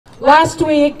Last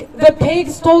week, the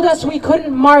pigs told us we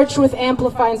couldn't march with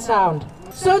amplified sound.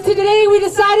 So today we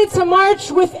decided to march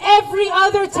with every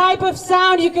other type of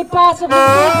sound you could possibly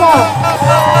think of.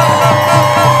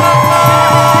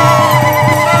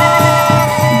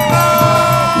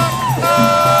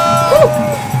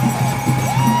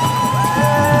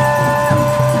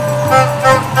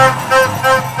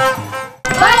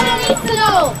 Biden needs to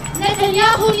know,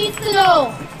 Netanyahu needs to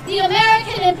know, the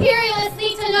American imperialists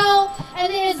need to know,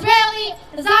 and the Israeli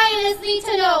Zionists need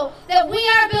to know that we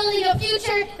are building a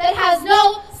future that has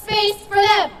no space for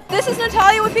them. This is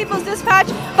Natalia with People's Dispatch.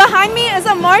 Behind me is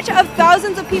a march of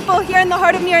thousands of people here in the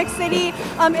heart of New York City.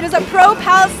 It is a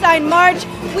pro-Palestine march.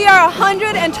 We are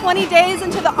 120 days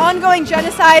into the ongoing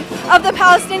genocide of the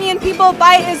Palestinian people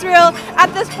by Israel.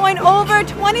 At this point, over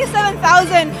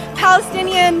 27,000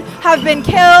 Palestinians have been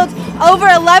killed, over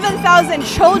 11,000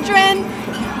 children.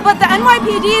 But the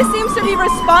NYPD seems to be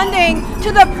responding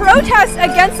to the protest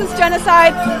against this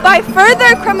genocide by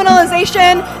further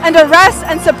criminalization and arrest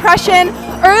and suppression.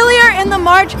 Earlier in the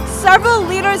march, several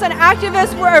leaders and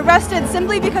activists were arrested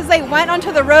simply because they went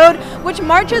onto the road, which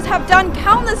marches have done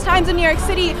countless times in New York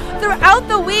City. Throughout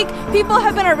the week, people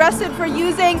have been arrested for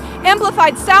using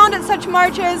amplified sound at such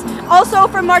marches, also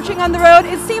for marching on the road.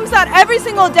 It seems that every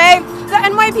single day, the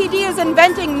NYPD is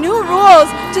inventing new rules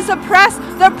to suppress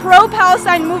the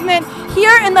pro-Palestine movement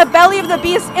here in the belly of the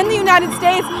beast in the United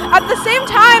States. At the same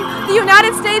time, the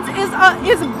United States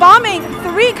is bombing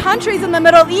 3 countries in the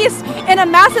Middle East in a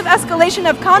massive escalation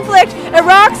of conflict: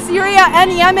 Iraq, Syria, and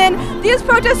Yemen. These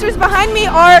protesters behind me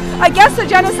are against the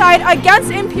genocide, against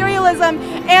imperialism,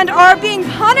 and are being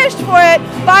punished for it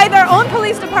by their own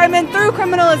police department through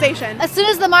criminalization. As soon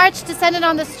as the march descended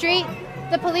on the street,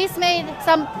 the police made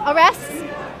some arrests.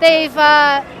 They've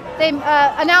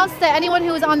announced that anyone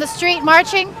who was on the street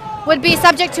marching would be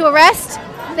subject to arrest.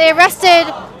 They arrested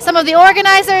some of the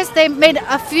organizers. They made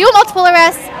multiple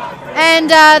arrests, and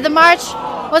the march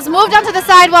was moved onto the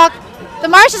sidewalk. The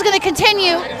march is going to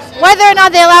continue whether or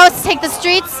not they allow us to take the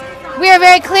streets. We are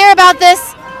very clear about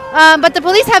this, but the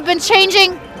police have been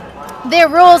changing their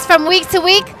rules from week to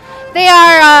week. They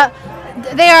are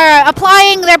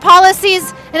applying their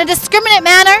policies in a discriminate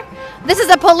manner. This is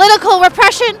a political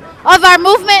repression of our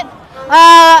movement,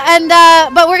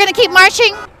 but we're going to keep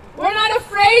marching. We're not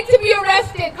afraid to be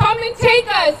arrested. Come and take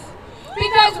us,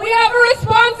 because we have a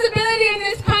responsibility in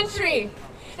this country.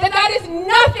 That is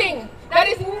nothing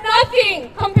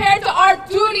compared to our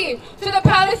duty to the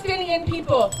Palestinian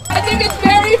people. I think it's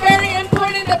very, very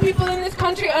important that people in this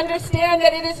country understand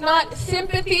that it is not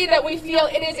sympathy that we feel,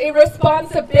 it is a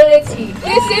responsibility.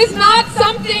 This is not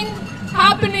something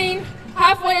happening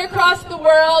halfway across the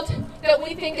world that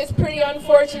we think is pretty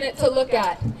unfortunate to look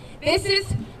at. This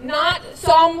is not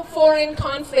some foreign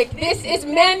conflict. This is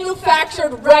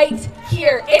manufactured right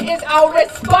here. It is our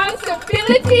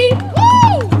responsibility,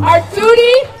 our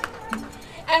duty,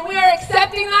 and we are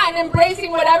accepting that and embracing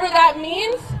whatever that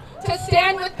means to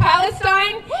stand with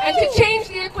Palestine and to change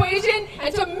the equation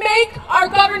and to make our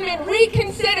government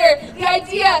reconsider the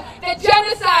idea that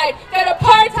genocide, that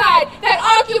apartheid, that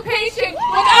occupation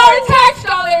with our tax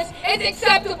dollars is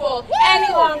acceptable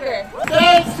any longer.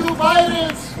 Thanks to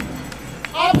Biden's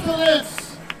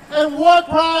obsolescence and war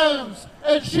crimes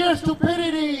and sheer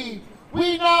stupidity,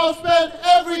 we now spend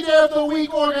every day of the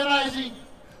week organizing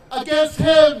against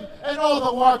him and all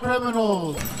the war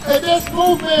criminals. And this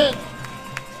movement,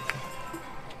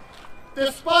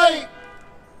 despite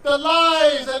the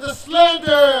lies and the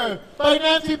slander by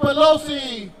Nancy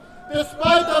Pelosi,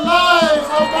 despite the lies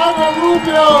of Marco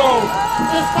Rubio,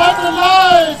 despite the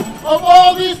lies of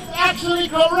all these actually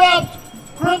corrupt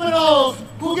criminals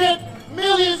who get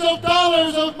millions of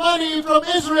dollars of money from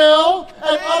Israel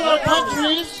and other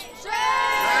countries,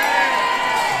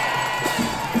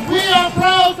 we are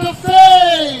proud to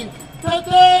say,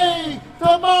 today,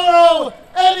 tomorrow,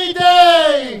 any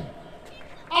day,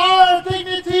 our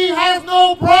dignity has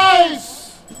no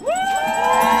price.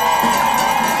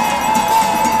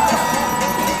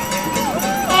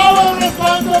 Our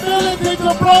responsibility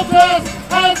to protest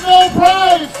has no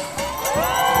price.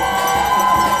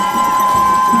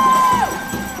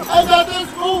 And that this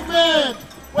movement,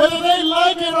 whether they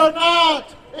like it or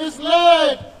not, is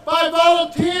led by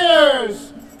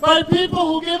volunteers, by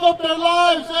people who give up their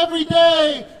lives every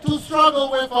day to struggle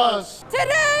with us.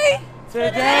 Today,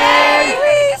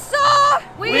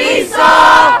 we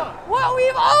saw what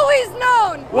we've always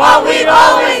known.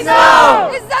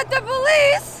 Is that the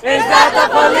police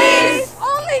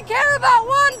only care about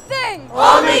one thing.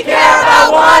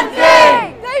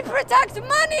 They protect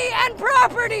money and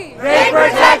property. They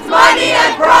protect money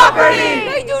and property.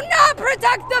 They do not protect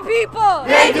protect the people.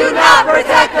 They do not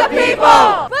protect the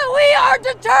people. But we are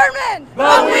determined.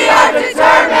 But we are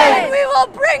determined. We will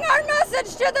bring our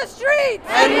message to the streets.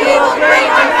 And we will bring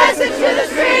our message to the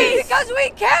streets. Because we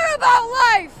care about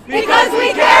life. Because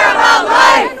we care about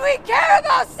life. And we care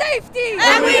about safety.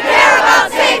 And we care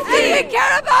about safety. And we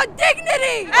care about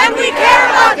dignity. And we care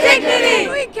about dignity.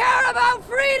 And we care about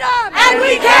freedom. And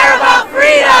we care about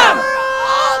freedom. Of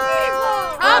all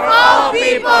people. Of all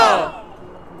people.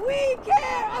 We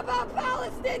care about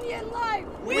Palestinian life.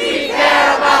 We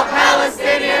care about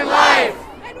Palestinian life.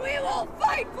 And we will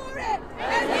fight for it.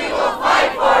 And we will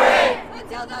fight for it.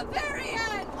 Until the very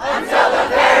end. Until the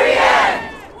very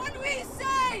end.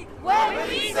 When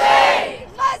we say.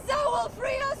 Gaza will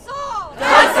free us all.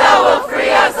 Gaza will free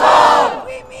us all.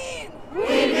 We mean.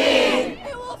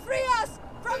 It will free us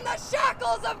from the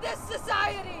shackles of this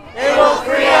society. It will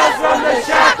free us from the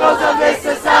shackles of this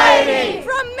society.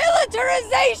 From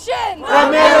militarization.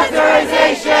 From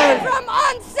militarization. From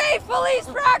unsafe police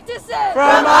practices.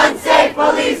 From unsafe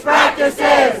police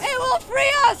practices. It will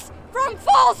free us from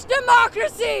false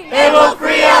democracy. It will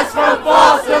free us from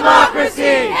false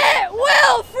democracy. It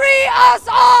will free us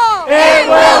all. It